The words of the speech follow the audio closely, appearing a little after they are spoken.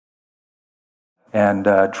And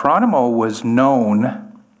Geronimo was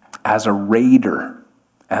known as a raider,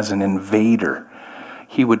 as an invader.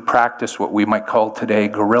 He would practice what we might call today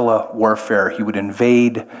guerrilla warfare. He would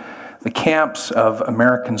invade the camps of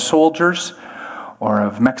American soldiers or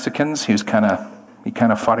of Mexicans. He kind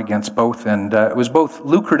of fought against both, and it was both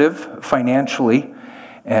lucrative financially,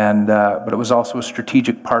 but it was also a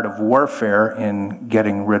strategic part of warfare in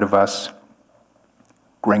getting rid of us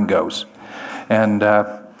gringos. And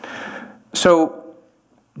so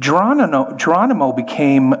Geronimo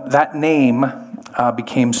became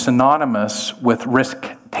synonymous with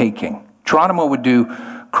risk-taking. Geronimo would do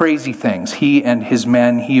crazy things. He and his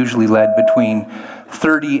men, he usually led between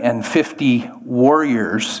 30 and 50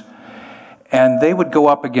 warriors, and they would go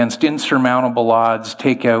up against insurmountable odds,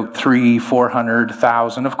 take out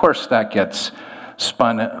 300,000-400,000. Of course, that gets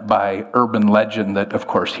spun by urban legend that, of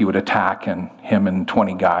course, he would attack and him and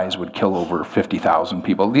 20 guys would kill over 50,000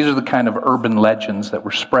 people. These are the kind of urban legends that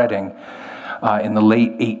were spreading in the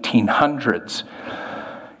late 1800s.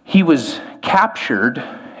 He was captured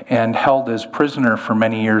and held as prisoner for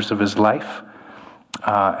many years of his life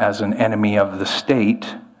as an enemy of the state.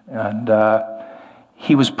 And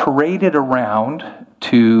he was paraded around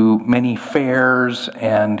to many fairs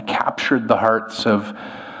and captured the hearts of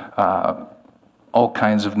all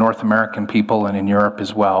kinds of North American people and in Europe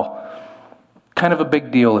as well. Kind of a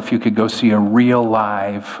big deal if you could go see a real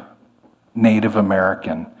live Native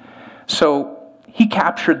American. So he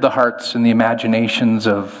captured the hearts and the imaginations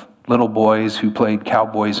of little boys who played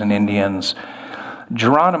cowboys and Indians.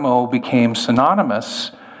 Geronimo became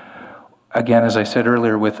synonymous, again, as I said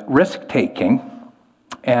earlier, with risk-taking.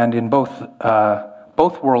 And in both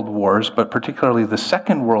world wars, but particularly the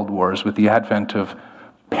Second World Wars with the advent of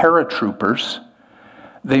paratroopers,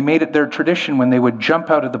 they made it their tradition when they would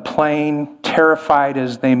jump out of the plane, terrified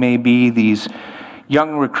as they may be, these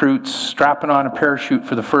young recruits strapping on a parachute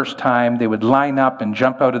for the first time, they would line up and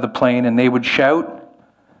jump out of the plane and they would shout.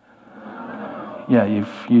 Yeah,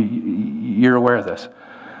 you're aware of this.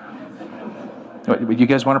 You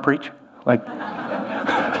guys want to preach?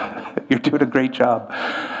 You're doing a great job.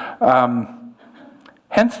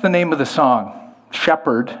 Hence the name of the song.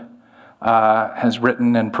 Shepherd has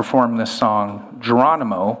written and performed this song,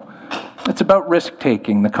 Geronimo. It's about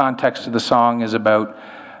risk-taking. The context of the song is about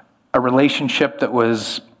a relationship that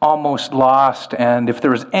was almost lost, and if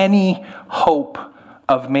there was any hope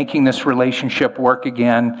of making this relationship work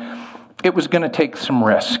again, it was going to take some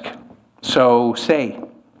risk. So say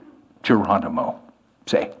Geronimo.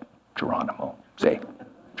 Say Geronimo. Say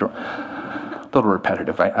Geronimo. A little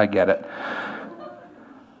repetitive, I get it.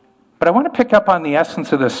 But I want to pick up on the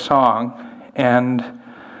essence of this song and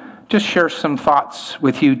just share some thoughts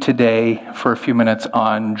with you today for a few minutes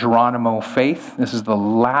on Geronimo faith. This is the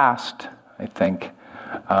last, I think,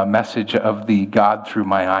 message of the God Through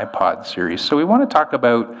My iPod series. So we want to talk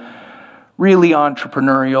about really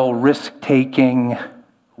entrepreneurial, risk-taking,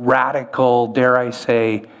 radical, dare I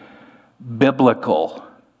say, biblical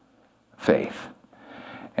faith.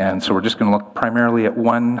 And so we're just going to look primarily at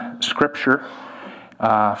one scripture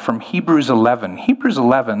from Hebrews 11. Hebrews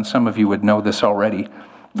 11, some of you would know this already,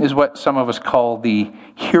 is what some of us call the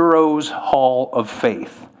Heroes' Hall of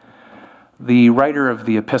Faith. The writer of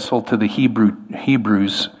the epistle to the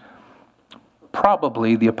Hebrews,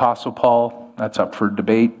 probably the Apostle Paul, that's up for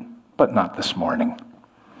debate, but not this morning.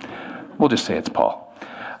 We'll just say it's Paul.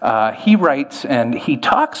 He writes and he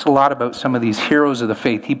talks a lot about some of these heroes of the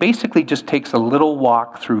faith. He basically just takes a little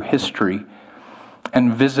walk through history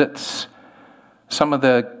and visits some of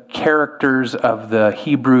the characters of the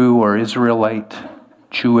Hebrew or Israelite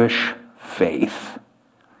Jewish faith.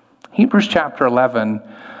 Hebrews chapter 11,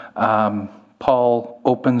 Paul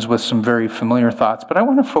opens with some very familiar thoughts, but I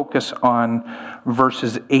want to focus on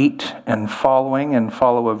verses 8 and following and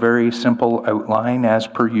follow a very simple outline as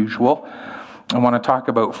per usual. I want to talk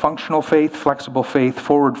about functional faith, flexible faith,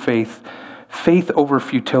 forward faith, faith over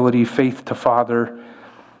futility, faith to Father,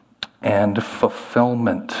 and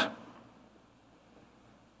fulfillment.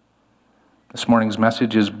 This morning's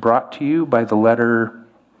message is brought to you by the letter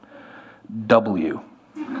W,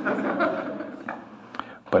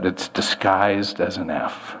 but it's disguised as an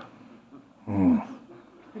F. You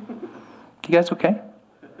guys okay?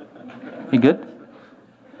 You good?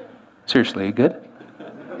 Seriously, you good?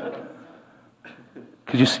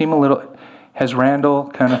 Could you seem a little... Has Randall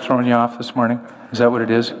kind of thrown you off this morning? Is that what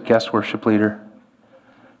it is? Guest worship leader?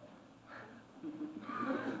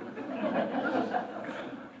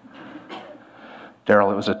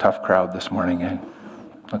 Daryl, it was a tough crowd this morning. Eh?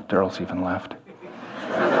 Look, Daryl's even left.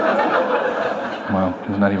 Well,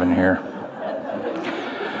 he's not even here.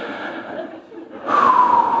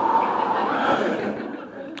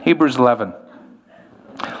 Hebrews 11.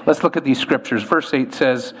 Let's look at these scriptures. Verse 8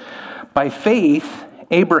 says, "By faith,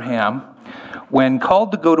 Abraham, when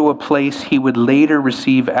called to go to a place he would later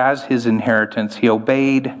receive as his inheritance, he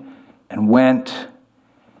obeyed and went,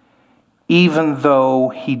 even though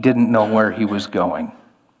he didn't know where he was going."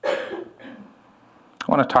 I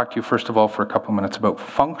want to talk to you, first of all, for a couple minutes about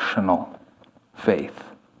functional faith.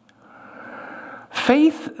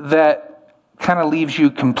 Faith that kind of leaves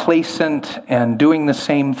you complacent and doing the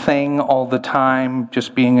same thing all the time,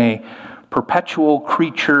 just being a perpetual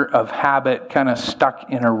creature of habit, kind of stuck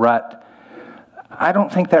in a rut. I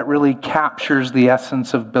don't think that really captures the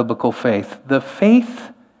essence of biblical faith. The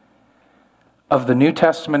faith of the New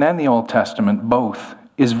Testament and the Old Testament, both,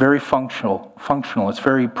 is very functional. It's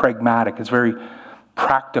very pragmatic. It's very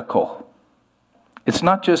practical. It's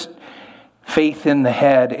not just faith in the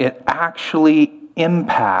head. It actually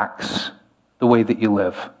impacts the way that you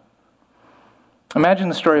live. Imagine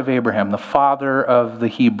the story of Abraham, the father of the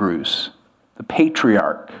Hebrews, the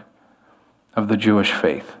patriarch of the Jewish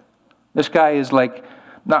faith. This guy is like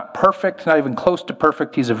not perfect, not even close to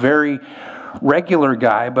perfect. He's a very regular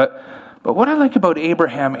guy, but what I like about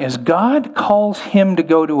Abraham is God calls him to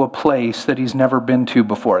go to a place that he's never been to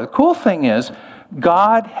before. The cool thing is,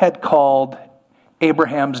 God had called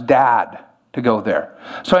Abraham's dad to go there.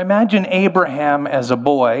 So imagine Abraham as a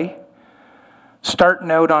boy, starting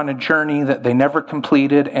out on a journey that they never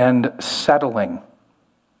completed and settling.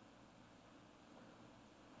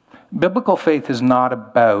 Biblical faith is not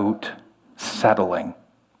about settling.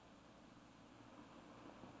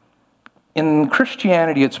 In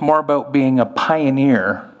Christianity, it's more about being a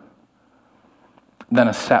pioneer than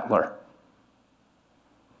a settler.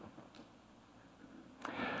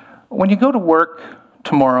 When you go to work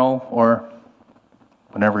tomorrow or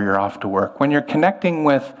whenever you're off to work, when you're connecting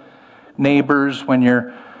with neighbors, when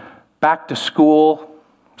you're back to school,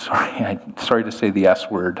 sorry to say the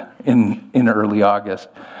S word in early August,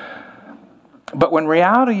 but when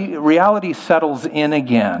reality settles in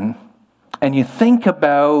again, and you think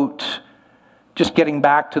about just getting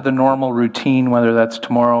back to the normal routine, whether that's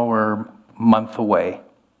tomorrow or a month away,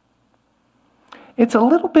 it's a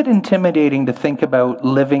little bit intimidating to think about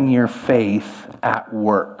living your faith at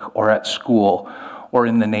work or at school or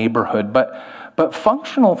in the neighborhood. But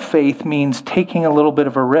functional faith means taking a little bit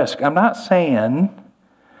of a risk. I'm not saying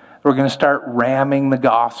we're going to start ramming the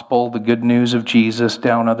gospel, the good news of Jesus,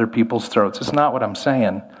 down other people's throats. It's not what I'm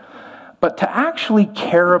saying. But to actually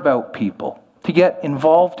care about people, to get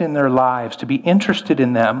involved in their lives, to be interested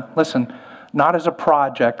in them, listen, not as a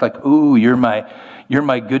project like, ooh, you're my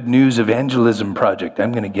good news evangelism project.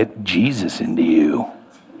 I'm going to get Jesus into you.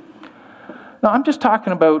 No, I'm just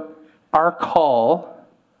talking about our call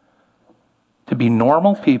to be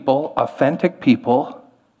normal people, authentic people,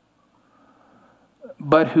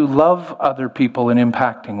 but who love other people in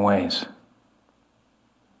impacting ways.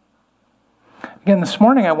 Again, this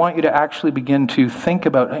morning I want you to actually begin to think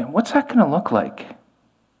about, hey, what's that going to look like?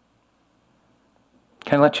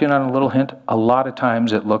 Can I let you in on a little hint? A lot of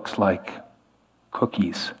times it looks like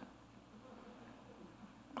cookies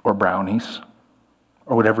or brownies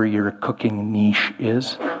or whatever your cooking niche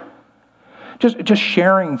is. Just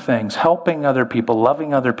sharing things, helping other people,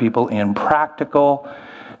 loving other people in practical,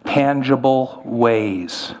 tangible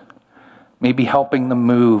ways. Maybe helping them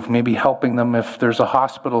move, maybe helping them if there's a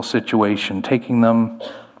hospital situation, taking them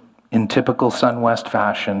in typical SunWest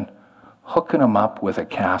fashion, hooking them up with a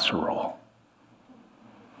casserole.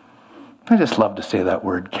 I just love to say that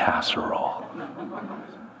word, casserole.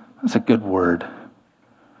 That's a good word.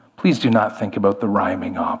 Please do not think about the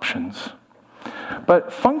rhyming options.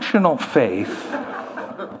 But functional faith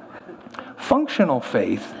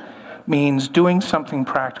means doing something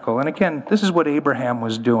practical. And again, this is what Abraham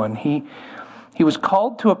was doing. He was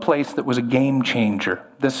called to a place that was a game changer.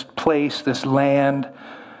 This place, this land,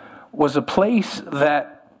 was a place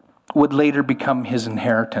that would later become his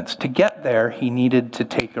inheritance. To get there, he needed to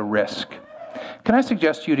take a risk. Can I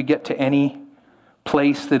suggest to you to get to any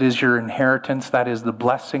place that is your inheritance, that is the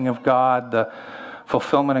blessing of God, the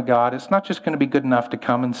fulfillment of God? It's not just going to be good enough to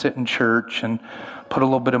come and sit in church and put a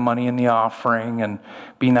little bit of money in the offering and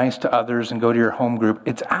be nice to others and go to your home group.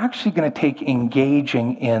 It's actually going to take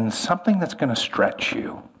engaging in something that's going to stretch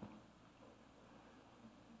you.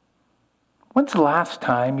 When's the last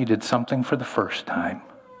time you did something for the first time?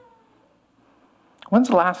 When's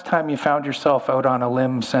the last time you found yourself out on a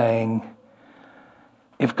limb saying,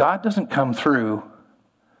 if God doesn't come through,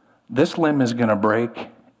 this limb is going to break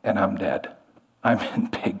and I'm dead. I'm in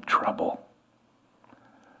big trouble.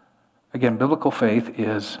 Again, biblical faith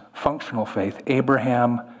is functional faith.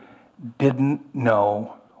 Abraham didn't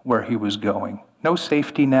know where he was going. No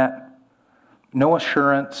safety net, no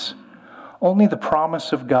assurance, only the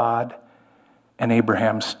promise of God, and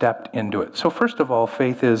Abraham stepped into it. So first of all,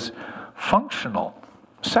 faith is functional.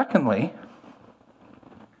 Secondly,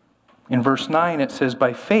 in verse 9 it says,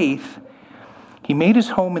 by faith, he made his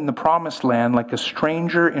home in the promised land like a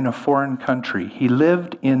stranger in a foreign country. He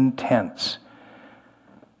lived in tents,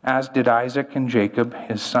 as did Isaac and Jacob,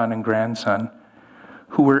 his son and grandson,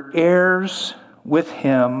 who were heirs with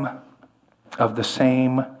him of the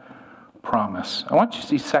same promise. I want you to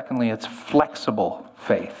see, secondly, it's flexible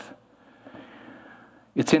faith.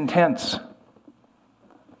 It's intense.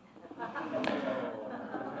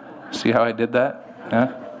 See how I did that?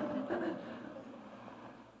 Yeah?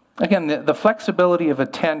 Again, the flexibility of a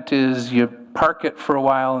tent is you park it for a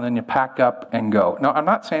while and then you pack up and go. Now, I'm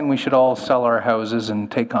not saying we should all sell our houses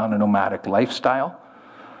and take on a nomadic lifestyle.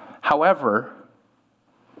 However,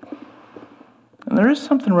 there is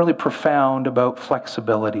something really profound about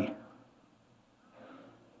flexibility.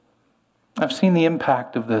 I've seen the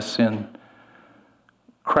impact of this in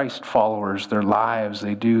Christ followers, their lives.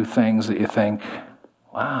 They do things that you think,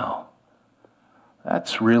 wow,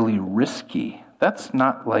 that's really risky. That's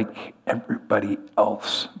not like everybody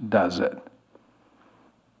else does it.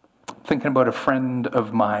 Thinking about a friend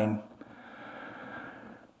of mine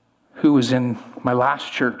who was in my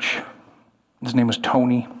last church. His name was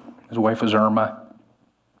Tony. His wife was Irma.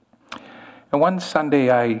 And one Sunday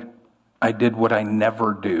I did what I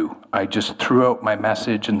never do. I just threw out my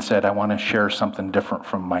message and said, I want to share something different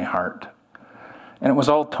from my heart. And it was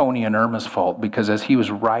all Tony and Irma's fault, because as he was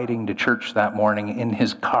riding to church that morning in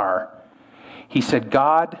his car, he said,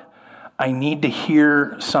 God, I need to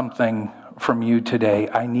hear something from you today.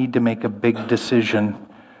 I need to make a big decision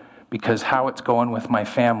because how it's going with my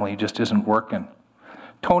family just isn't working.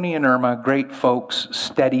 Tony and Irma, great folks,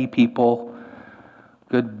 steady people,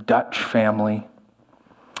 good Dutch family.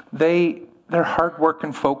 They're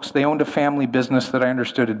hardworking folks. They owned a family business that I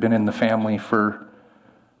understood had been in the family for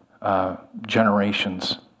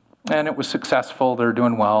generations. And it was successful. They're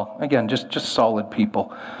doing well. Again, just solid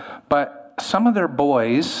people. But some of their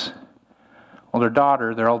boys, well,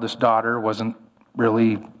 their eldest daughter, wasn't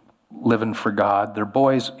really living for God. Their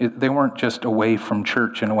boys, they weren't just away from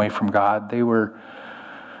church and away from God. They were,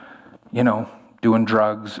 doing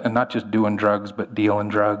drugs, and not just doing drugs, but dealing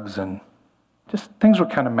drugs, and just things were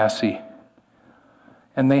kind of messy.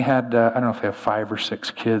 And they had, I don't know if they have 5 or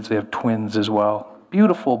 6 kids. They have twins as well.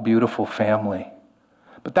 Beautiful, beautiful family.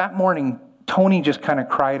 But that morning, Tony just kind of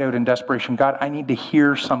cried out in desperation, God, I need to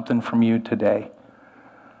hear something from you today.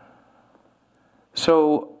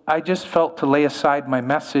 So I just felt to lay aside my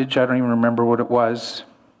message. I don't even remember what it was.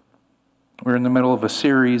 We were in the middle of a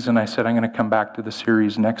series, and I said, I'm going to come back to the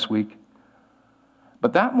series next week.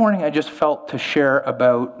 But that morning, I just felt to share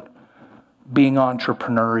about being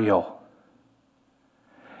entrepreneurial.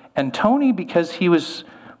 And Tony,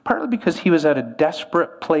 partly because he was at a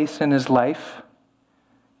desperate place in his life.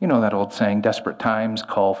 You know that old saying, desperate times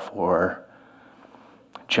call for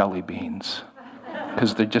jelly beans,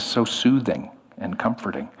 because they're just so soothing and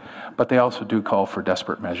comforting. But they also do call for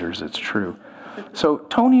desperate measures, it's true. So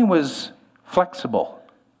Tony was flexible.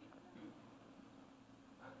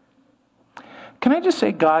 Can I just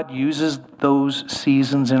say God uses those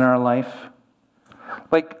seasons in our life?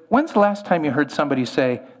 Like, when's the last time you heard somebody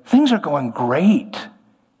say, things are going great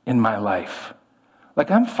in my life? Like,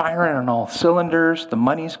 I'm firing on all cylinders, the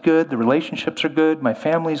money's good, the relationships are good, my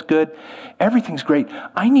family's good, everything's great.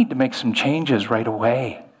 I need to make some changes right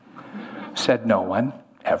away. Said no one,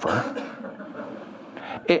 ever.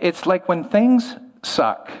 It's like when things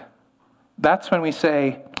suck, that's when we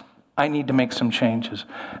say, I need to make some changes.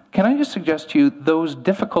 Can I just suggest to you, those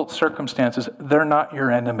difficult circumstances, they're not your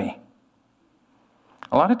enemy.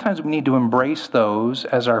 A lot of times we need to embrace those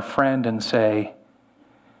as our friend and say,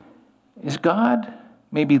 is God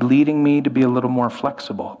maybe leading me to be a little more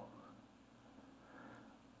flexible?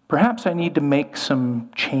 Perhaps I need to make some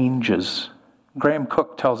changes. Graham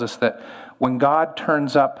Cook tells us that when God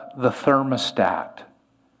turns up the thermostat,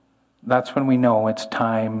 that's when we know it's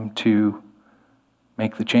time to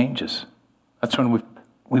make the changes. That's when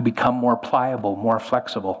we become more pliable, more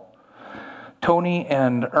flexible. Tony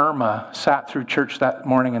and Irma sat through church that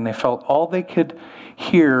morning and they felt all they could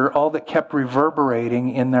hear, all that kept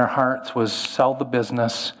reverberating in their hearts was sell the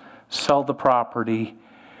business, sell the property,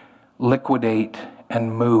 liquidate,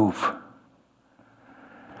 and move.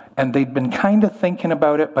 And they'd been kind of thinking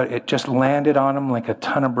about it, but it just landed on them like a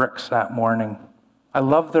ton of bricks that morning. I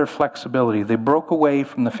love their flexibility. They broke away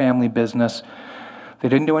from the family business. They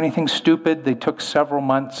didn't do anything stupid. They took several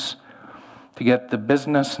months to get the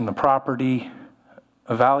business and the property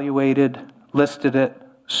evaluated, listed it,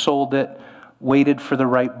 sold it, waited for the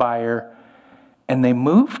right buyer, and they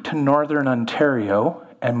moved to Northern Ontario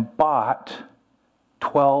and bought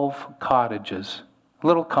 12 cottages, a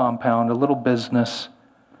little compound, a little business.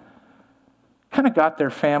 Kind of got their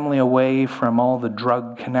family away from all the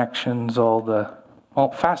drug connections,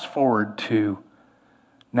 fast forward to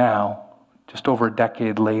now, just over a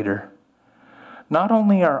decade later. Not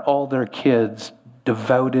only are all their kids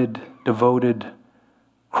devoted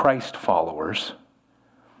Christ followers,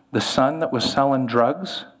 the son that was selling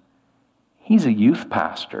drugs, he's a youth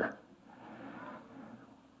pastor.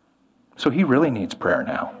 So he really needs prayer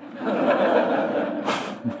now.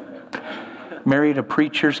 Married a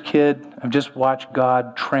preacher's kid. I've just watched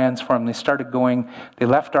God transform. They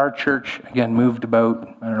left our church, again, moved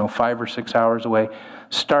about, 5 or 6 hours away,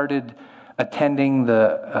 started attending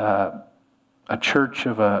a church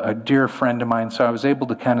of a dear friend of mine, so I was able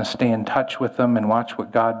to kind of stay in touch with them and watch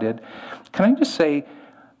what God did. Can I just say,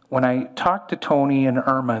 when I talk to Tony and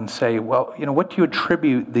Irma and say, well, what do you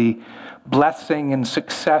attribute the blessing and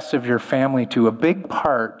success of your family to? A big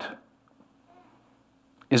part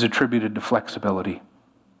is attributed to flexibility.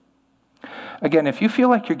 Again, if you feel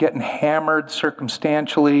like you're getting hammered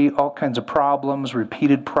circumstantially, all kinds of problems,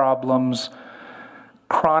 repeated problems,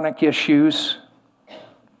 chronic issues,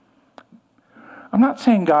 I'm not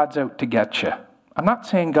saying God's out to get you. I'm not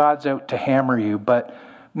saying God's out to hammer you, but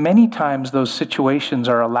many times those situations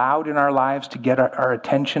are allowed in our lives to get our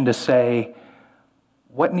attention to say,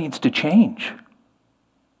 what needs to change?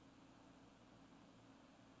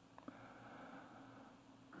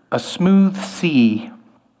 A smooth sea,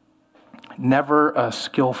 never a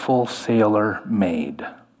skillful sailor made.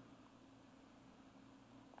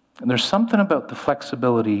 And there's something about the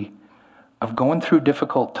flexibility of going through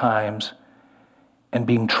difficult times and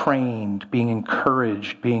being trained, being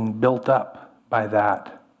encouraged, being built up by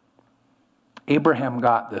that. Abraham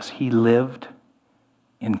got this. He lived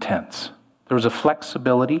in tents. There was a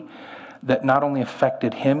flexibility that not only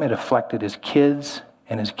affected him, it affected his kids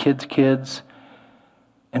and his kids' kids.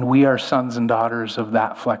 And we are sons and daughters of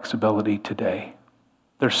that flexibility today.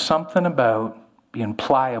 There's something about being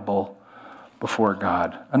pliable before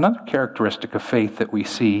God. Another characteristic of faith that we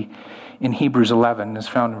see in Hebrews 11 is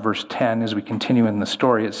found in verse 10 as we continue in the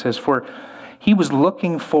story. It says, "For he was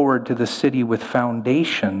looking forward to the city with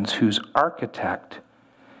foundations, whose architect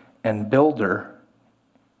and builder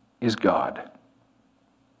is God."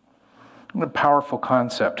 What a powerful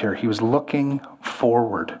concept here. He was looking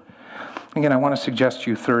forward. Again, I want to suggest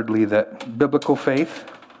to you, thirdly, that biblical faith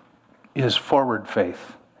is forward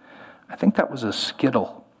faith. I think that was a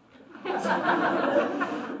Skittle.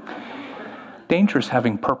 Dangerous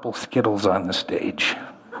having purple Skittles on the stage.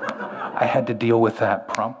 I had to deal with that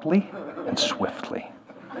promptly and swiftly.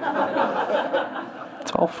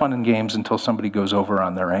 It's all fun and games until somebody goes over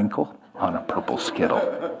on their ankle on a purple Skittle.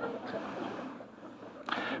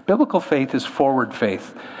 Biblical faith is forward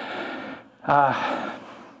faith.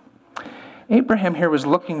 Abraham here was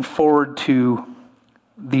looking forward to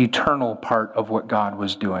the eternal part of what God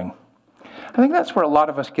was doing. I think that's where a lot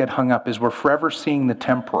of us get hung up, is we're forever seeing the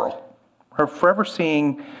temporal. We're forever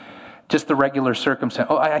seeing just the regular circumstance.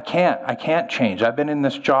 Oh, I can't change. I've been in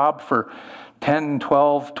this job for 10,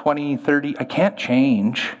 12, 20, 30. I can't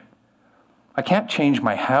change. I can't change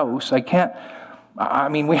my house. We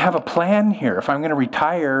have a plan here. If I'm going to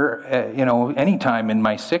retire, anytime in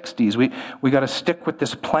my 60s, we got to stick with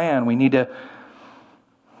this plan. We need to.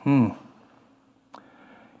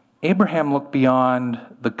 Abraham looked beyond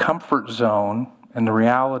the comfort zone and the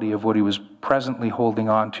reality of what he was presently holding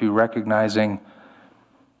on to, recognizing,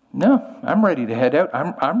 no, I'm ready to head out.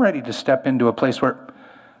 I'm ready to step into a place where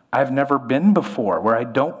I've never been before, where I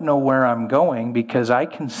don't know where I'm going, because I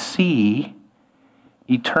can see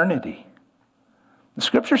eternity. The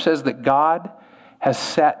scripture says that God has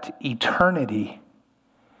set eternity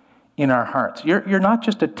in our hearts. You're not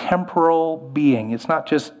just a temporal being. It's not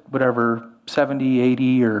just whatever, 70,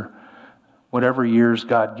 80, or whatever years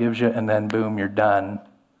God gives you, and then boom, you're done.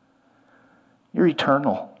 You're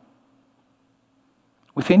eternal.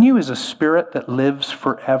 Within you is a spirit that lives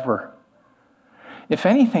forever. If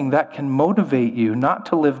anything, that can motivate you not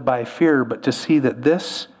to live by fear, but to see that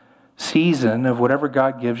this season of whatever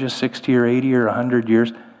God gives you, 60 or 80 or 100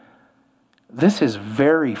 years, this is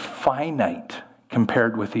very finite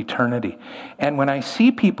compared with eternity. And when I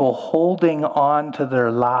see people holding on to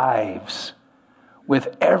their lives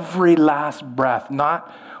with every last breath,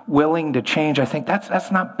 not willing to change, I think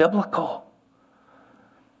that's not biblical.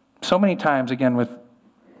 So many times, again,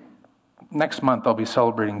 next month I'll be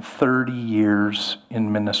celebrating 30 years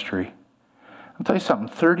in ministry. I'll tell you something,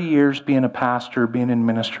 30 years being a pastor, being in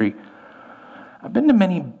ministry, I've been to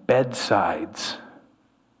many bedsides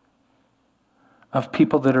of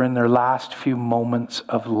people that are in their last few moments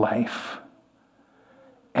of life.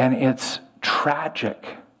 And it's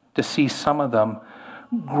tragic to see some of them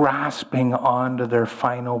grasping onto their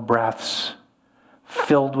final breaths,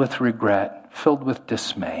 filled with regret, filled with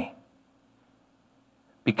dismay,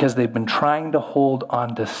 because they've been trying to hold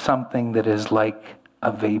on to something that is like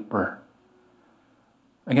a vapor.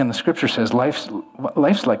 Again, the scripture says life's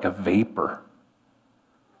like a vapor.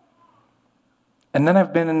 And then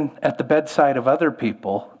I've been at the bedside of other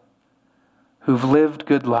people who've lived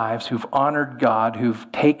good lives, who've honored God, who've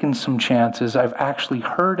taken some chances. I've actually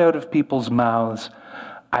heard out of people's mouths,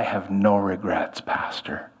 I have no regrets,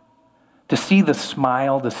 Pastor. To see the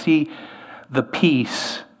smile, to see the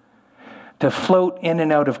peace, to float in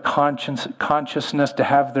and out of consciousness, to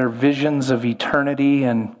have their visions of eternity.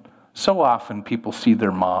 And so often people see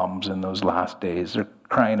their moms in those last days. They're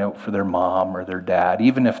crying out for their mom or their dad,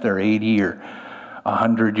 even if they're 80 or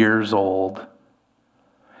 100 years old.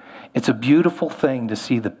 It's a beautiful thing to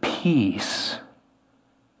see the peace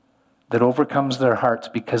that overcomes their hearts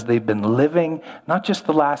because they've been living, not just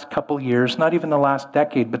the last couple years, not even the last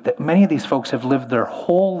decade, but that many of these folks have lived their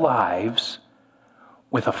whole lives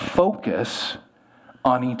with a focus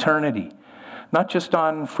on eternity. Not just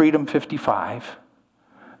on Freedom 55,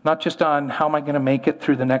 not just on how am I going to make it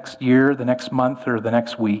through the next year, the next month, or the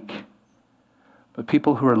next week, but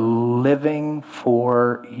people who are living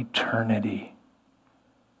for eternity.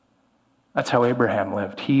 That's how Abraham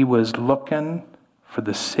lived. He was looking for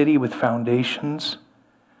the city with foundations,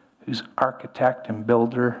 whose architect and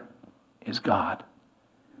builder is God.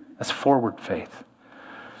 That's forward faith.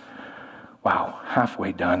 Wow,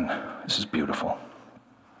 halfway done. This is beautiful.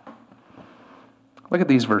 Look at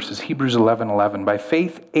these verses, Hebrews 11:11. By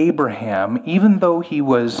faith, Abraham, even though he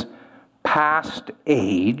was past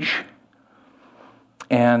age,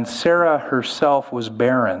 and Sarah herself was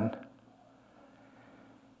barren,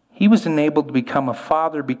 he was enabled to become a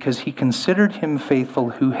father because he considered him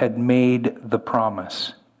faithful who had made the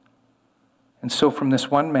promise. And so from this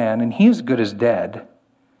one man, and he as good as dead,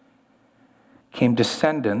 came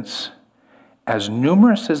descendants as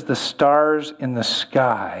numerous as the stars in the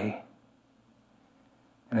sky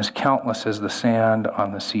and as countless as the sand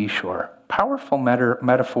on the seashore. Powerful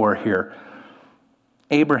metaphor here.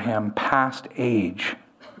 Abraham, past age,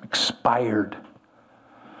 expired.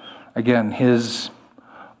 Again, his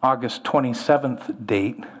August 27th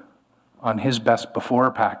date on his best before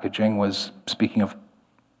packaging was, speaking of,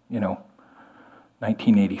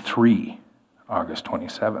 1983, August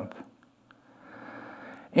 27th.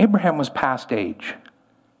 Abraham was past age.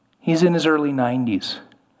 He's in his early 90s.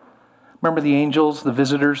 Remember the angels, the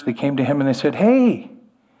visitors, they came to him and they said, "Hey,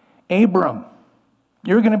 Abram,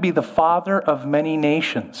 you're going to be the father of many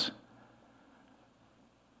nations."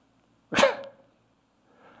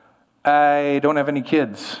 I don't have any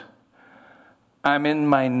kids. I'm in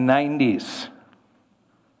my 90s.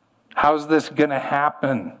 How's this going to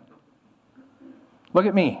happen? Look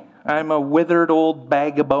at me. I'm a withered old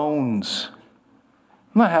bag of bones.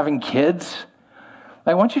 I'm not having kids.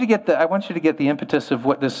 I want you to get the impetus of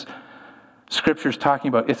what this scripture is talking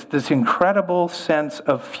about. It's this incredible sense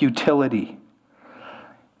of futility.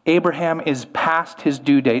 Abraham is past his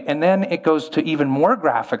due date, and then it goes to even more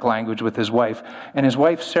graphic language with his wife. And his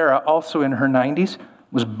wife, Sarah, also in her 90s,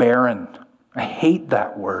 was barren. I hate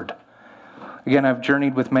that word. Again, I've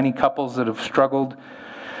journeyed with many couples that have struggled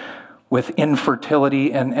with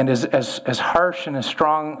infertility, and as harsh and as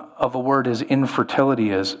strong of a word as infertility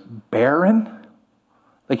is, barren?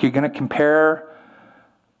 Like you're going to compare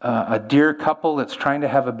a dear couple that's trying to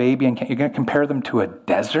have a baby, and you're going to compare them to a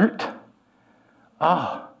desert?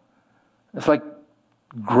 Oh, it's like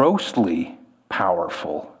grossly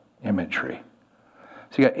powerful imagery.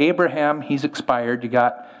 So you got Abraham, he's expired. You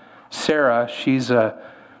got Sarah, she's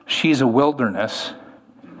a wilderness.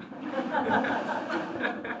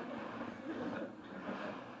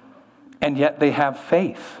 And yet they have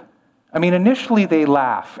faith. I mean, initially they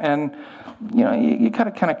laugh, and you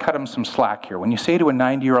gotta kind of cut them some slack here. When you say to a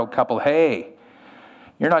 90-year-old couple, "Hey,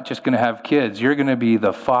 you're not just going to have kids, you're going to be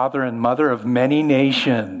the father and mother of many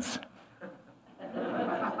nations."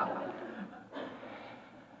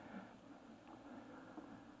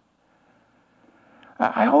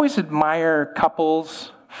 I always admire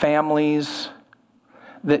couples, families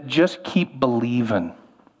that just keep believing,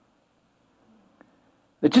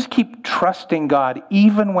 that just keep trusting God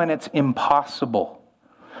even when it's impossible.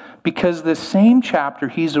 Because the same chapter,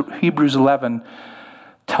 Hebrews 11,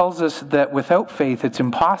 tells us that without faith it's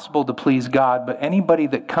impossible to please God, but anybody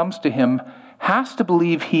that comes to him has to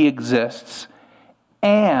believe he exists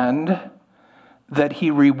and that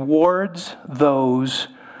he rewards those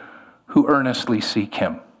who earnestly seek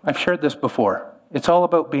him. I've shared this before. It's all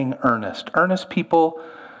about being earnest. Earnest people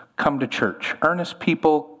come to church. Earnest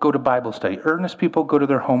people go to Bible study. Earnest people go to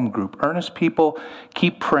their home group. Earnest people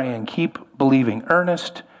keep praying, keep believing.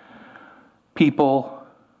 Earnest people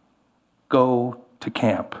go to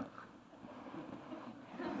camp.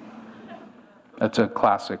 That's a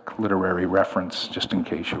classic literary reference, just in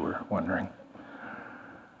case you were wondering.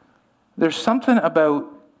 There's something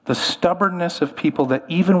about the stubbornness of people that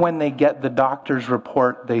even when they get the doctor's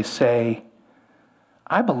report, they say,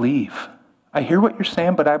 I believe. I hear what you're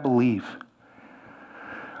saying, but I believe.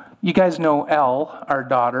 You guys know Elle, our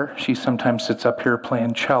daughter. She sometimes sits up here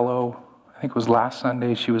playing cello. I think it was last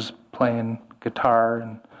Sunday she was playing guitar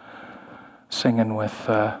and singing with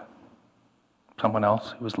someone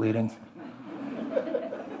else who was leading.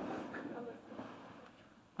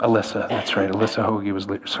 Alyssa, that's right. Alyssa Hoagie was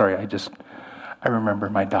leading. Sorry, I remember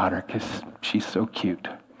my daughter because she's so cute.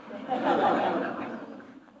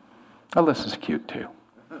 Alyssa's cute too.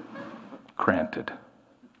 Granted.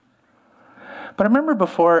 But I remember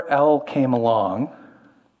before Elle came along,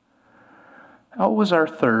 Elle was our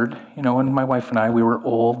third, and my wife and I, we were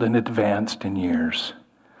old and advanced in years.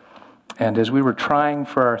 And as we were trying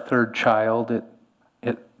for our third child,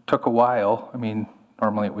 it took a while. I mean,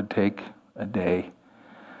 normally it would take a day.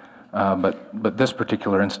 But this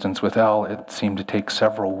particular instance with Elle, it seemed to take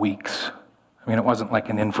several weeks. I mean, it wasn't like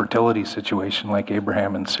an infertility situation like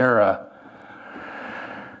Abraham and Sarah.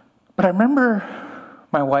 But I remember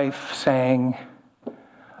my wife saying,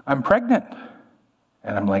 I'm pregnant.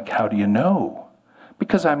 And I'm like, how do you know?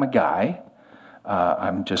 Because I'm a guy.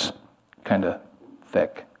 I'm just kind of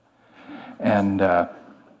thick. And my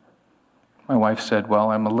wife said,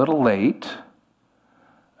 well, I'm a little late.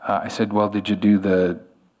 I said, well, did you do the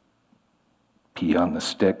pee on the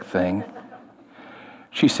stick thing?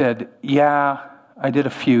 She said, yeah, I did a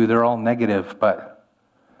few. They're all negative, but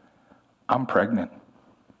I'm pregnant.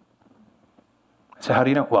 I said, how do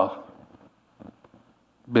you know? Well,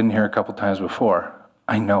 been here a couple times before.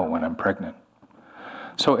 I know when I'm pregnant.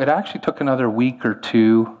 So it actually took another week or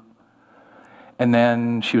two, and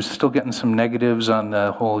then she was still getting some negatives on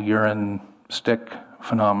the whole urine stick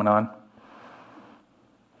phenomenon.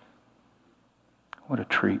 What a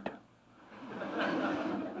treat.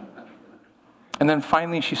 And then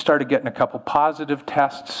finally she started getting a couple positive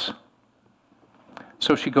tests.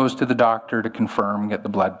 So she goes to the doctor to confirm, get the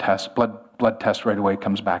blood test. Blood test right away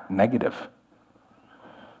comes back negative.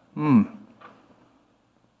 And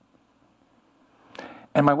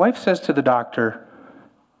my wife says to the doctor,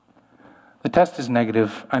 the test is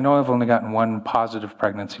negative. I know I've only gotten one positive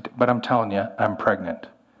pregnancy, but I'm telling you, I'm pregnant.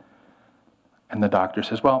 And the doctor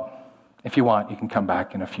says, well, if you want, you can come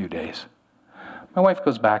back in a few days. My wife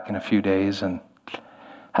goes back in a few days and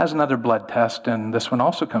has another blood test, and this one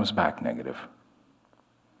also comes back negative.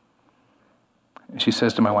 And she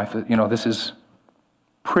says to my wife, this is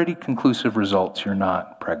pretty conclusive results. You're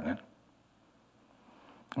not pregnant.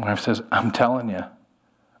 My wife says, I'm telling you,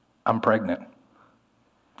 I'm pregnant.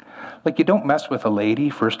 Like, you don't mess with a lady,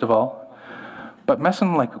 first of all, but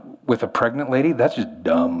messing with a pregnant lady, that's just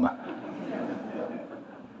dumb.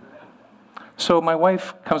 So my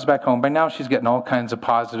wife comes back home. By now she's getting all kinds of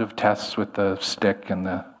positive tests with the stick and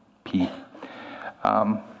the pee.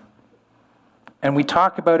 And we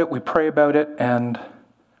talk about it, we pray about it, and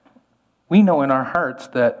we know in our hearts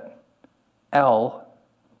that Elle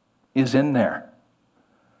is in there.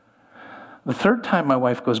 The third time my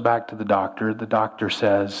wife goes back to the doctor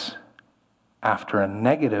says, after a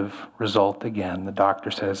negative result again, the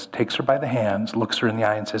doctor says, takes her by the hands, looks her in the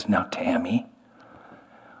eye and says, now Tammy,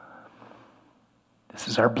 this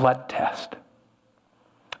is our blood test.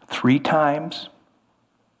 3 times.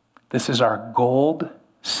 This is our gold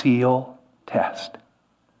seal test.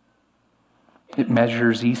 It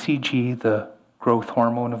measures ECG, the growth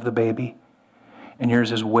hormone of the baby, and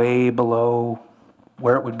yours is way below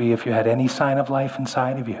where it would be if you had any sign of life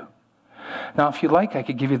inside of you. Now, if you like, I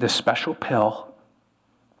could give you this special pill.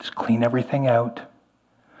 Just clean everything out.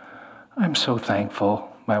 I'm so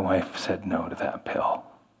thankful my wife said no to that pill.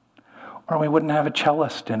 Or we wouldn't have a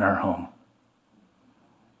cellist in our home.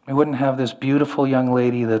 We wouldn't have this beautiful young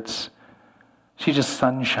lady she's just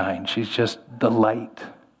sunshine. She's just the light.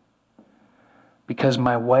 Because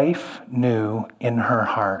my wife knew in her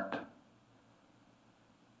heart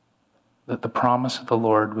that the promise of the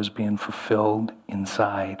Lord was being fulfilled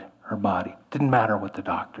inside her body. Didn't matter what the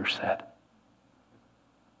doctor said.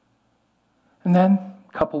 And then,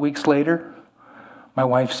 a couple weeks later, My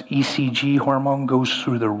wife's ECG hormone goes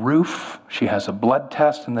through the roof. She has a blood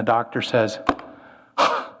test, and the doctor says,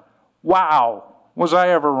 wow, was I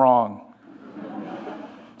ever wrong?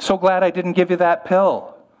 So glad I didn't give you that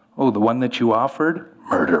pill. Oh, the one that you offered?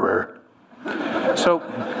 Murderer. So,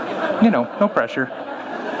 no pressure.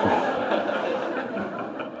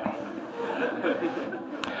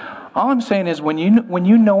 All I'm saying is when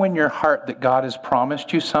you know in your heart that God has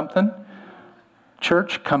promised you something,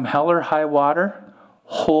 church, come hell or high water,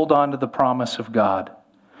 hold on to the promise of God.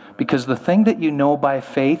 Because the thing that you know by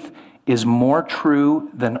faith is more true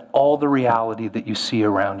than all the reality that you see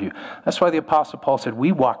around you. That's why the Apostle Paul said,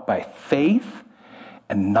 we walk by faith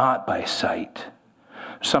and not by sight.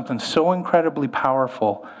 Something so incredibly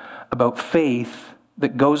powerful about faith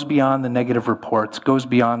that goes beyond the negative reports, goes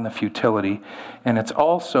beyond the futility, and it's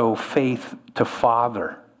also faith to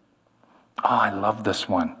father. Oh, I love this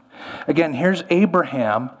one. Again, here's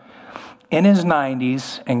Abraham in his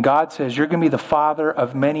 90s, and God says, you're going to be the father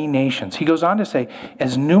of many nations. He goes on to say,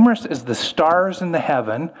 as numerous as the stars in the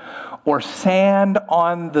heaven or sand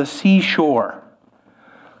on the seashore.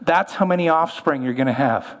 That's how many offspring you're going to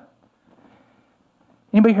have.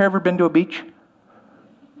 Anybody here ever been to a beach?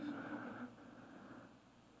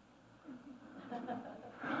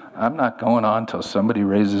 I'm not going on till somebody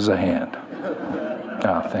raises a hand.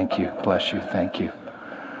 Oh, thank you. Bless you. Thank you.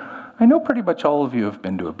 I know pretty much all of you have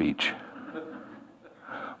been to a beach.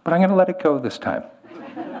 But I'm going to let it go this time.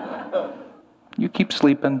 You keep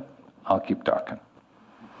sleeping, I'll keep talking.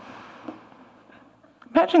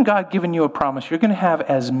 Imagine God giving you a promise. You're going to have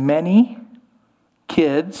as many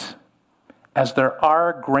kids as there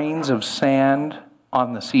are grains of sand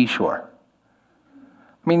on the seashore.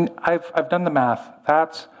 I mean, I've done the math.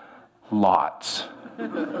 That's lots.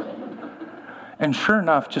 And sure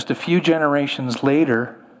enough, just a few generations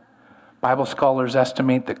later, Bible scholars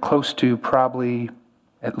estimate that close to probably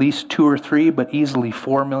at least 2 or 3, but easily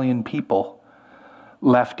 4 million people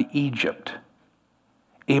left Egypt.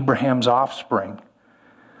 Abraham's offspring,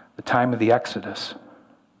 the time of the Exodus.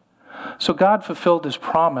 So God fulfilled his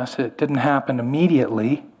promise. It didn't happen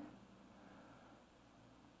immediately,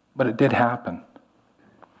 but it did happen.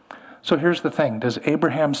 So here's the thing. Does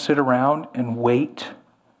Abraham sit around and wait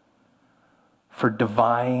for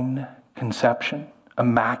divine conception?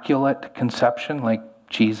 Immaculate conception like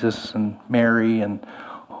Jesus and Mary and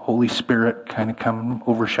Holy Spirit kind of come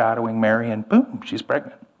overshadowing Mary and boom, she's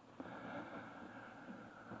pregnant.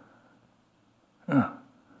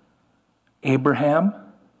 Abraham,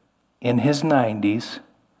 in his 90s,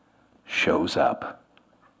 shows up.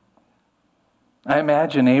 I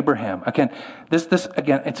imagine Abraham. Again, this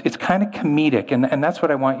it's kind of comedic, and that's what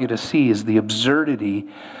I want you to see is the absurdity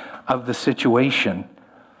of the situation.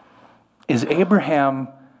 Is Abraham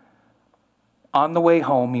on the way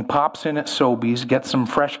home, he pops in at Sobeys, gets some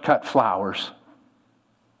fresh cut flowers,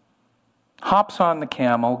 hops on the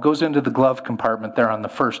camel, goes into the glove compartment there on the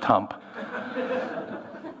first hump,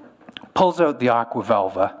 pulls out the Aqua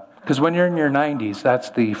Velva, because when you're in your 90s, that's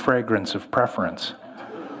the fragrance of preference.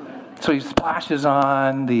 So he splashes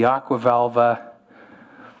on the Aqua Velva,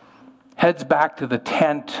 heads back to the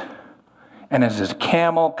tent, and as his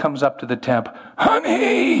camel comes up to the tent,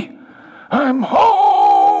 honey, I'm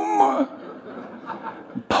home!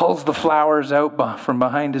 Pulls the flowers out from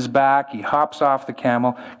behind his back. He hops off the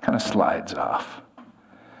camel, kind of slides off.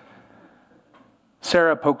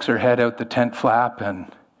 Sarah pokes her head out the tent flap,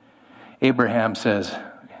 and Abraham says,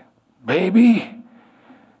 baby,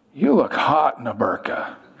 you look hot in a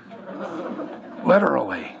burqa.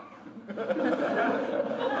 Literally.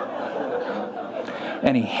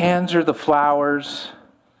 And he hands her the flowers.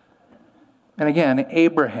 And again,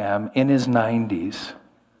 Abraham, in his 90s,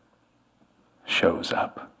 shows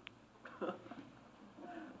up.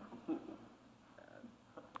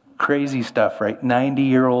 Crazy stuff, right?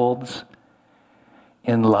 90-year-olds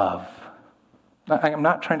in love. I'm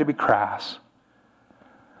not trying to be crass.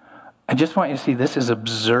 I just want you to see this is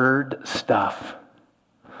absurd stuff.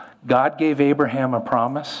 God gave Abraham a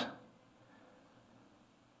promise,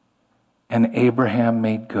 and Abraham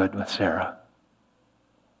made good with Sarah.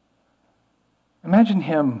 Imagine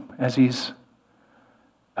him as he's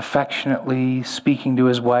affectionately speaking to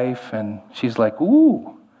his wife, and she's like,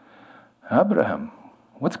 ooh, Abraham,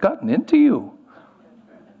 what's gotten into you?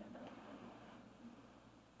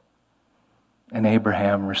 And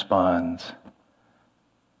Abraham responds,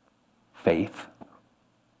 faith.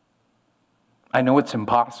 I know it's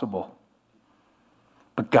impossible,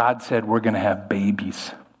 but God said we're going to have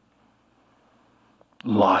babies.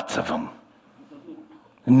 Lots of them.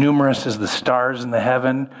 Numerous as the stars in the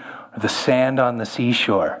heaven or the sand on the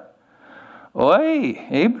seashore. Oi,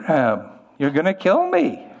 Abraham, You're going to kill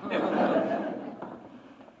me.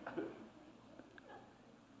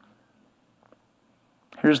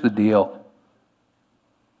 Here's the deal.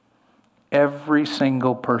 Every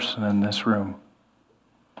single person in this room,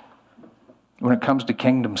 when it comes to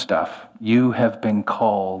kingdom stuff, you have been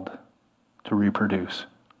called to reproduce.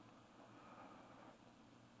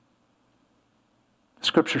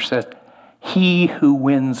 Scripture says, he who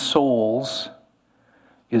wins souls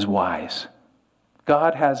is wise.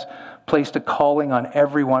 God has placed a calling on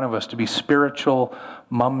every one of us to be spiritual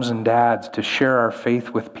mums and dads, to share our faith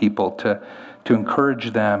with people, to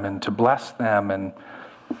encourage them and to bless them. And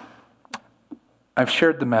I've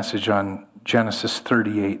shared the message on Genesis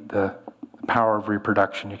 38, the power of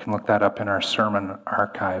reproduction. You can look that up in our sermon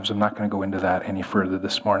archives. I'm not going to go into that any further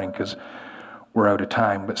this morning because we're out of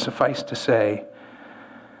time. But suffice to say,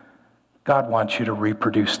 God wants you to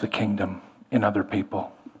reproduce the kingdom in other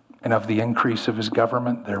people. And of the increase of his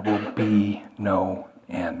government, there will be no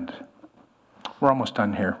end. We're almost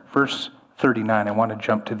done here. Verse 39, I want to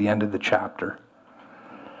jump to the end of the chapter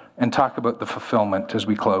and talk about the fulfillment as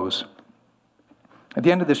we close. At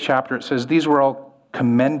the end of this chapter, it says, these were all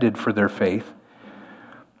commended for their faith,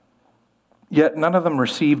 yet none of them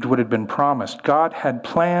received what had been promised. God had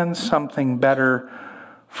planned something better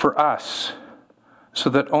for us, so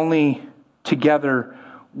that only together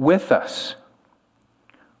with us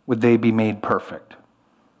would they be made perfect.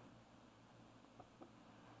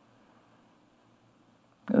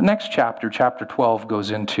 The next chapter, chapter 12, goes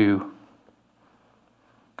into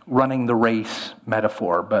running the race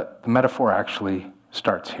metaphor, but the metaphor actually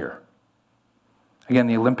starts here. Again,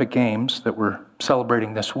 the Olympic Games that we're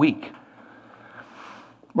celebrating this week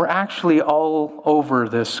were actually all over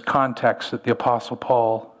this context that the Apostle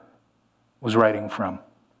Paul was writing from.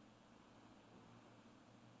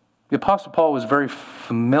 The Apostle Paul was very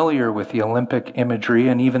familiar with the Olympic imagery,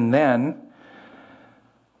 and even then,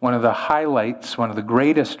 one of the highlights, one of the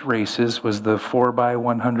greatest races was the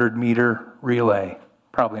 4x100 meter relay.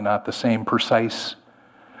 Probably not the same precise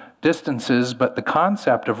distances, but the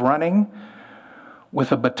concept of running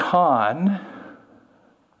with a baton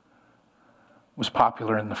was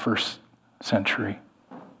popular in the first century.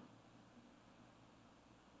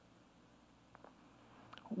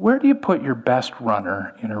 Where do you put your best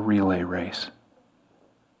runner in a relay race?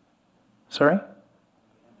 Sorry?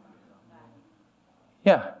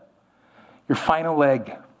 Yeah. Your final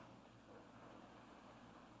leg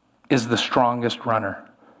is the strongest runner.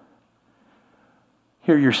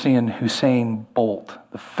 Here you're seeing Usain Bolt,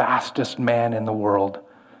 the fastest man in the world,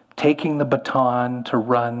 taking the baton to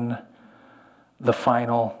run the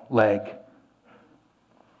final leg.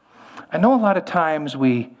 I know a lot of times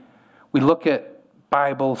we look at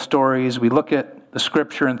Bible stories, we look at the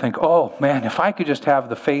scripture and think, oh man, if I could just have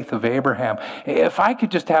the faith of Abraham, if I could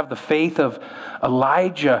just have the faith of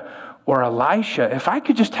Elijah or Elisha, if I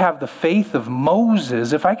could just have the faith of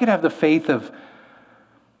Moses, if I could have the faith of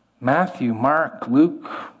Matthew, Mark, Luke,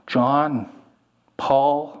 John,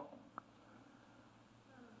 Paul,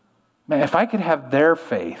 man, if I could have their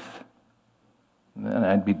faith, then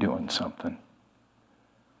I'd be doing something.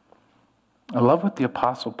 I love what the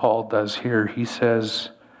Apostle Paul does here. He says,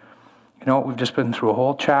 you know what, we've just been through a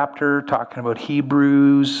whole chapter talking about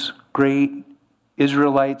Hebrews, great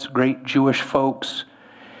Israelites, great Jewish folks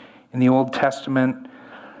in the Old Testament.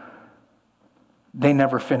 They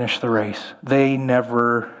never finished the race. They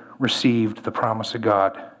never received the promise of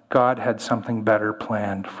God. God had something better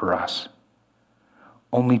planned for us.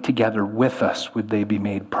 Only together with us would they be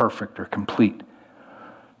made perfect or complete.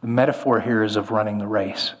 The metaphor here is of running the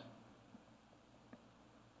race.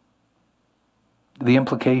 The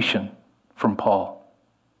implication from Paul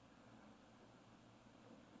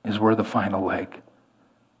is we're the final leg.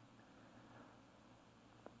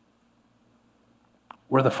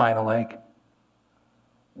 We're the final leg.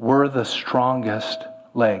 We're the strongest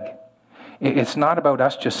leg. It's not about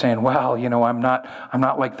us just saying, well, you know, I'm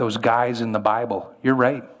not like those guys in the Bible. You're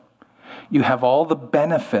right. You have all the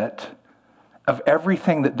benefit of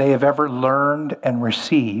everything that they have ever learned and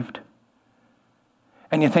received.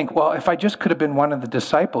 And you think, well, if I just could have been one of the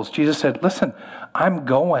disciples, Jesus said, listen, I'm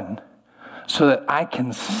going so that I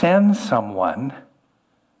can send someone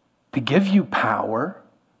to give you power,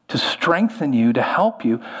 to strengthen you, to help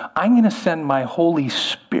you. I'm going to send my Holy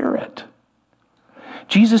Spirit.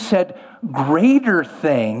 Jesus said, greater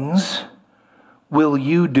things will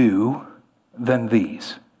you do than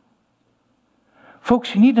these.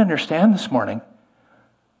 Folks, you need to understand this morning,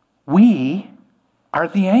 we are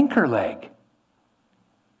the anchor leg.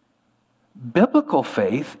 Biblical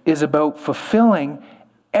faith is about fulfilling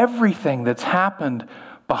everything that's happened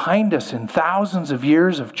behind us in thousands of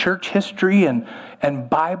years of church history and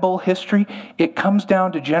Bible history. It comes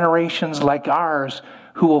down to generations like ours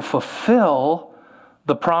who will fulfill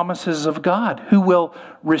the promises of God, who will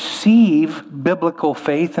receive biblical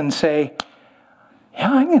faith and say,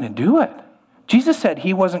 yeah, I'm going to do it. Jesus said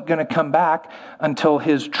he wasn't going to come back until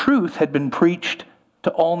his truth had been preached to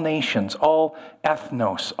all nations, all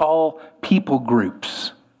ethnos, all people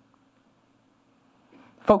groups.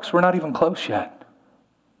 Folks, we're not even close yet.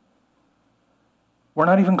 We're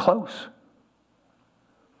not even close.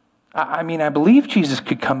 I mean, I believe Jesus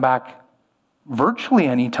could come back virtually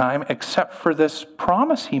any time except for this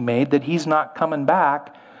promise he made that he's not coming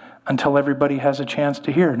back until everybody has a chance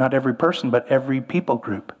to hear. Not every person, but every people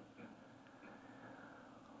group.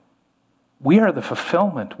 We are the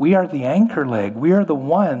fulfillment. We are the anchor leg. We are the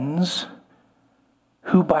ones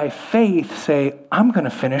who by faith say, I'm going to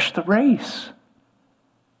finish the race.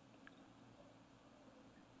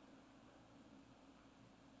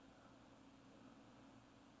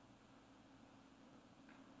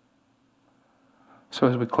 So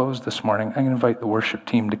as we close this morning, I'm going to invite the worship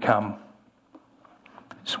team to come.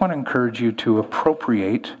 I just want to encourage you to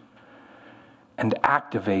appropriate and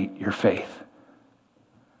activate your faith.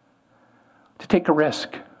 To take a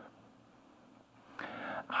risk.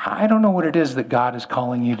 I don't know what it is that God is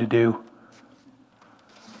calling you to do.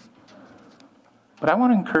 But I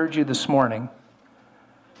want to encourage you this morning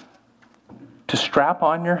to strap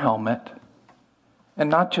on your helmet and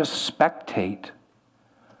not just spectate,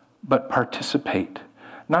 but participate.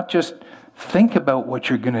 Not just think about what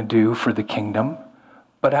you're going to do for the kingdom,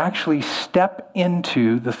 but actually step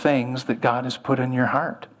into the things that God has put in your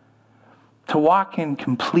heart. To walk in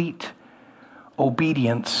complete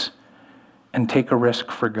obedience and take a risk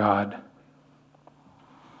for God.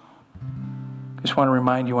 Just want to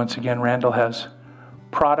remind you once again, Randall has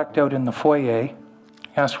product out in the foyer.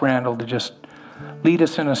 Ask Randall to just lead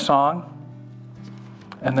us in a song.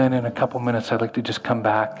 And then in a couple minutes, I'd like to just come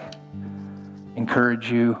back,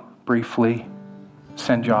 encourage you briefly,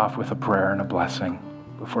 send you off with a prayer and a blessing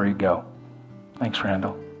before you go. Thanks,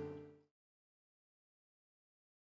 Randall.